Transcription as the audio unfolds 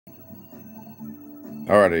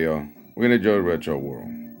Alrighty, y'all. We're gonna enjoy Retro World.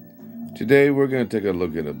 Today, we're gonna take a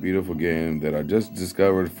look at a beautiful game that I just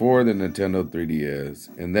discovered for the Nintendo 3DS,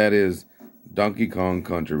 and that is Donkey Kong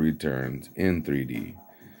Country Returns in 3D.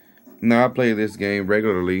 Now, I play this game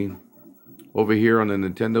regularly over here on the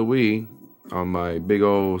Nintendo Wii on my big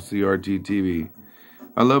old CRT TV.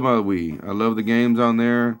 I love my Wii. I love the games on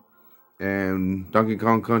there, and Donkey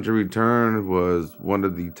Kong Country Return was one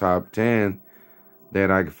of the top 10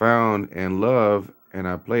 that I found and love, and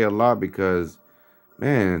I play a lot because,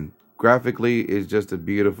 man, graphically it's just a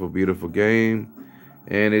beautiful, beautiful game,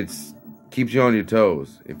 and it's keeps you on your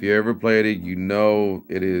toes. If you ever played it, you know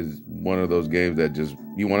it is one of those games that just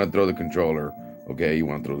you want to throw the controller. Okay, you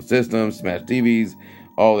want to throw the system, smash TVs,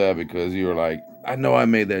 all that, because you're like, I know I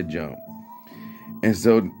made that jump. And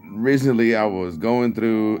so recently I was going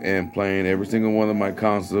through and playing every single one of my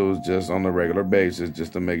consoles just on a regular basis,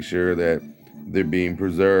 just to make sure that they're being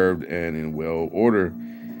preserved and in well order.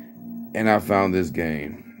 And I found this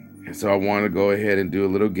game. And so I want to go ahead and do a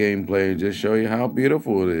little gameplay and just show you how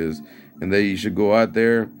beautiful it is. And that you should go out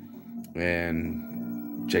there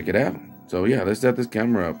and check it out. So yeah, let's set this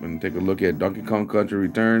camera up and take a look at Donkey Kong Country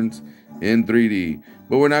Returns in 3D.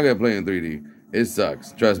 But we're not going to play in 3D. It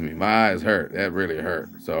sucks. Trust me, my eyes hurt. That really hurt.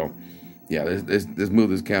 So yeah, let's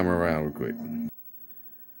move this camera around real quick.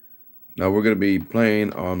 Now we're going to be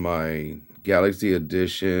playing on my Galaxy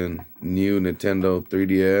Edition new Nintendo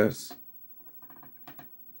 3DS.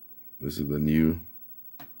 This is the new.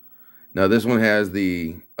 Now this one has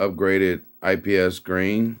the upgraded IPS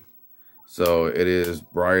screen, so it is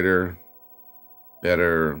brighter,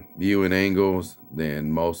 better viewing angles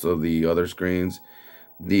than most of the other screens.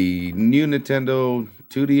 The new Nintendo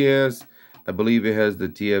 2DS, I believe it has the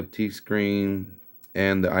TFT screen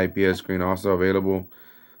and the IPS screen also available.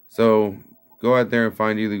 So go out there and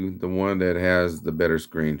find you the one that has the better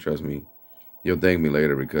screen. Trust me, you'll thank me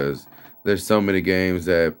later, because there's so many games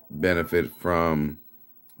that benefit from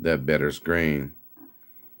that better screen.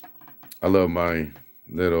 I love my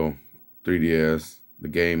little 3DS. The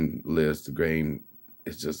game list, the game,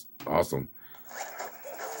 it's just awesome.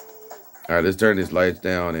 All right, let's turn these lights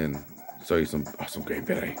down and show you some awesome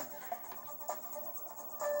gameplay.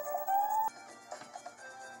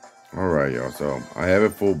 All right, y'all. So I have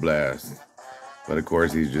it full blast, but of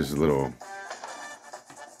course these just little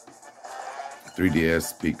 3DS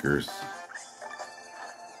speakers.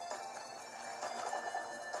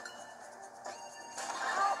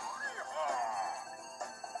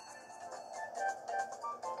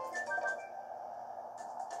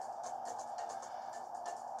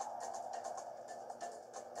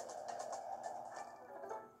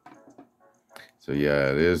 So yeah,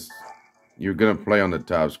 it is. You're gonna play on the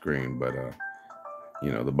top screen, but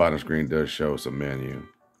you know, the bottom screen does show some menu.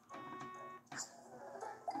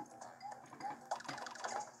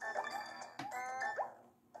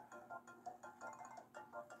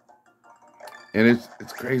 And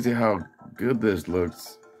it's crazy how good this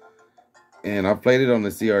looks. And I played it on the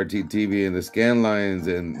CRT TV, and the scan lines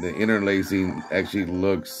and the interlacing actually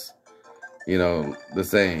looks, you know, the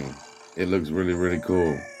same. It looks really, really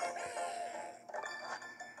cool.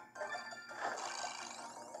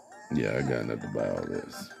 Yeah, I got nothing to buy all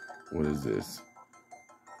this. What is this?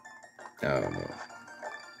 I don't know.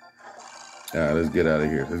 All right, let's get out of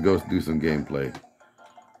here. Let's go do some gameplay.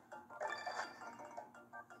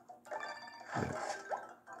 Yeah.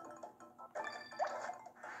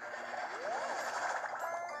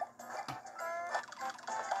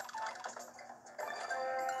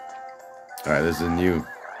 All right, this is new.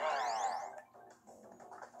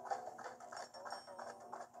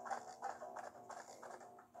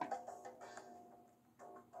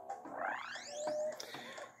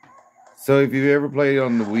 So if you've ever played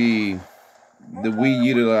on the Wii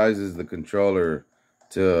utilizes the controller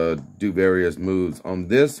to do various moves. On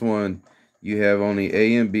this one, you have only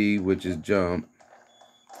A and B, which is jump,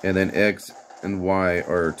 and then X and Y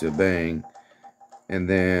are to bang, and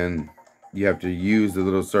then you have to use the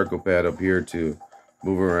little circle pad up here to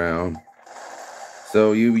move around.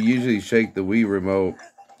 So you usually shake the Wii remote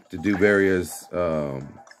to do various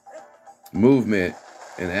movement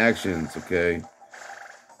and actions, okay?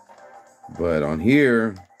 But on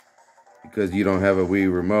here, because you don't have a Wii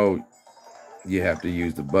remote, you have to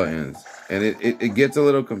use the buttons. And it gets a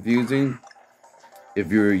little confusing if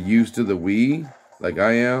you're used to the Wii, like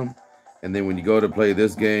I am. And then when you go to play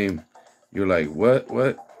this game, you're like, what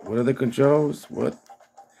are the controls? What?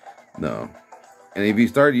 No. And if you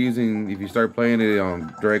start playing it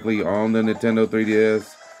directly on the Nintendo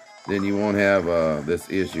 3DS, then you won't have this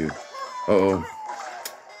issue. Uh-oh.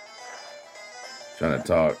 Trying to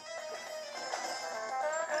talk.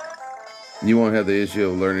 You won't have the issue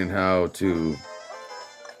of learning how to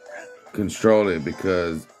control it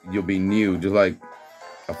because you'll be new, just like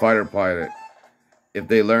a fighter pilot. If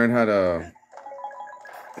they learn how to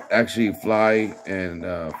actually fly and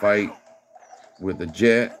fight with a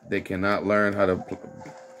jet, they cannot learn how to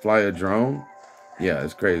fly a drone. Yeah,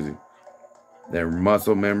 it's crazy. Their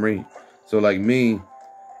muscle memory. So like me,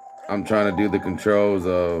 I'm trying to do the controls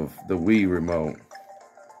of the Wii remote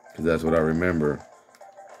because that's what I remember.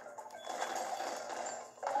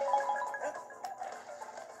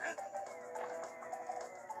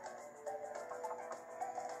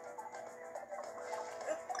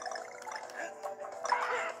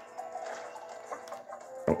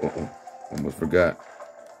 Oh, almost forgot.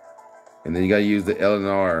 And then you gotta use the L and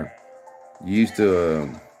R. You used to,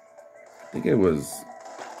 I think it was,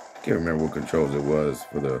 I can't remember what controls it was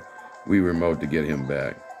for the Wii remote to get him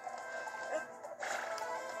back.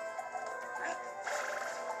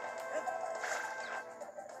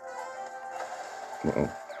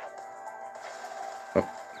 Uh-oh. Oh.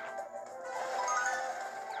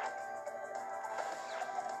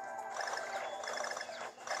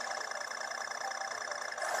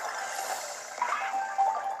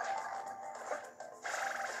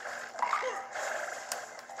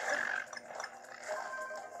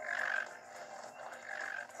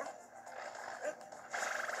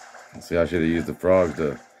 See, I should have used the frog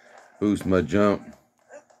to boost my jump.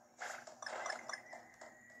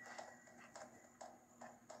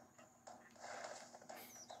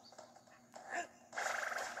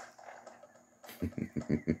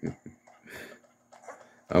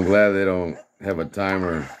 I'm glad they don't have a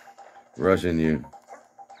timer rushing you.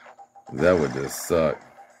 That would just suck.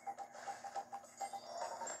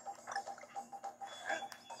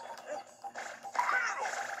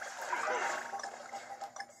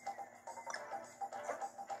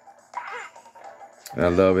 I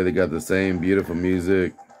love it. They got the same beautiful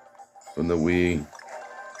music from the Wii.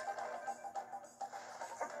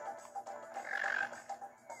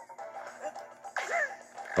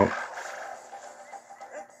 Oh.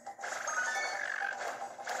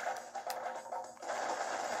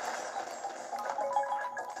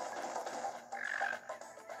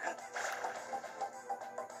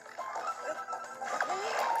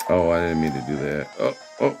 Oh, I didn't mean to do that.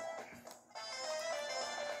 Oh.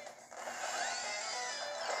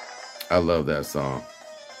 I love that song.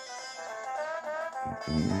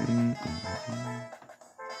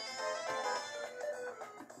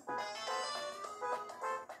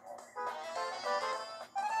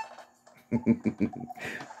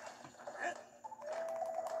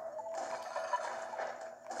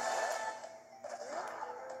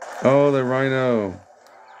 Oh, the rhino.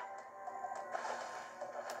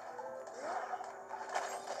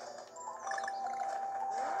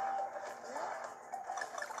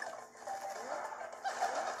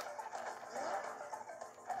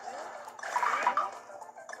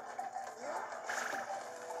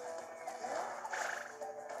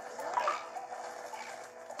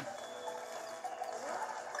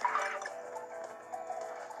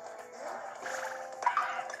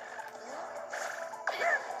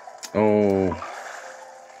 Oh,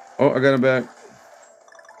 I got him back.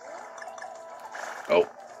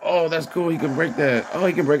 Oh, that's cool. He can break that. Oh,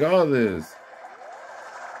 he can break all of this.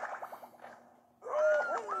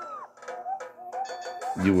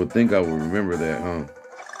 You would think I would remember that, huh?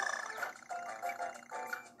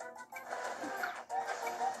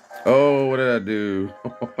 Oh, what did I do?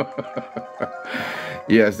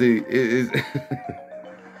 Yeah, see, it's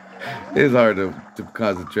it's hard to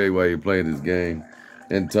concentrate while you're playing this game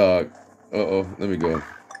and talk. Uh-oh, let me go.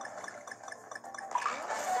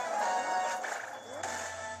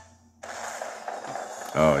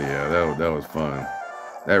 Oh yeah, that was fun.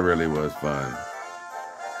 That really was fun.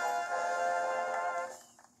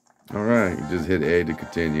 All right, you just hit A to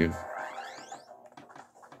continue.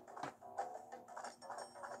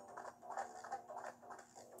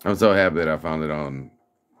 I'm so happy that I found it on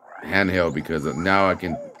handheld because now I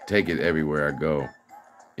can take it everywhere I go.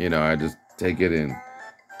 You know, I just take it and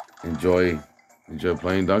enjoy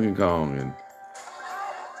playing Donkey Kong. And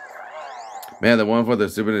man, the one for the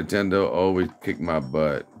Super Nintendo always kicked my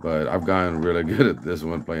butt, but I've gotten really good at this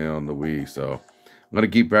one playing it on the Wii. So I'm gonna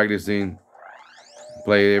keep practicing,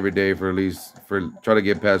 play it every day for try to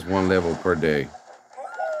get past one level per day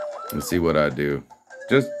and see what I do.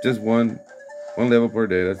 Just one level per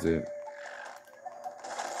day. That's it.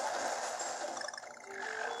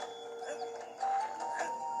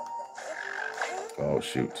 Oh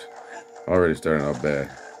shoot! Already starting out bad.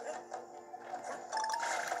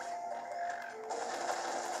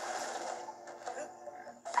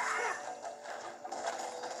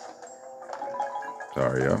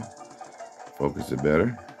 Sorry, y'all. Focus it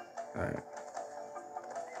better. All right.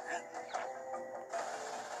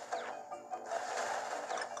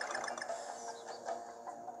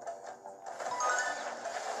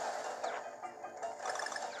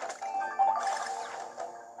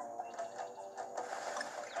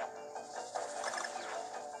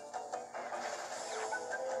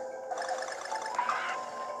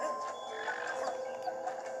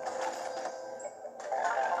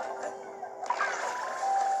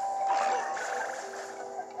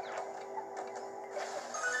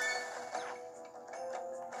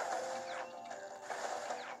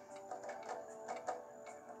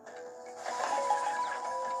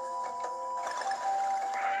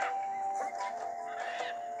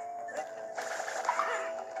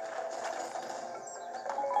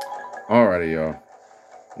 Alrighty, y'all.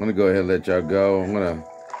 I'm gonna go ahead and let y'all go. I'm gonna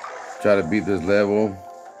try to beat this level,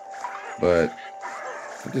 but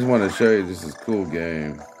I just want to show you this is a cool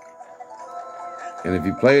game. And if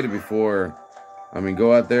you played it before, I mean,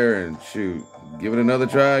 go out there and shoot, give it another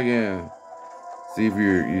try again. See if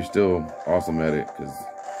you're still awesome at it, because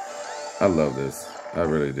I love this. I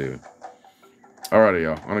really do. Alrighty,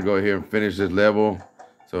 y'all. I'm gonna go ahead and finish this level.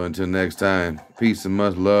 So until next time, peace and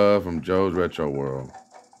much love from Joe's Retro World.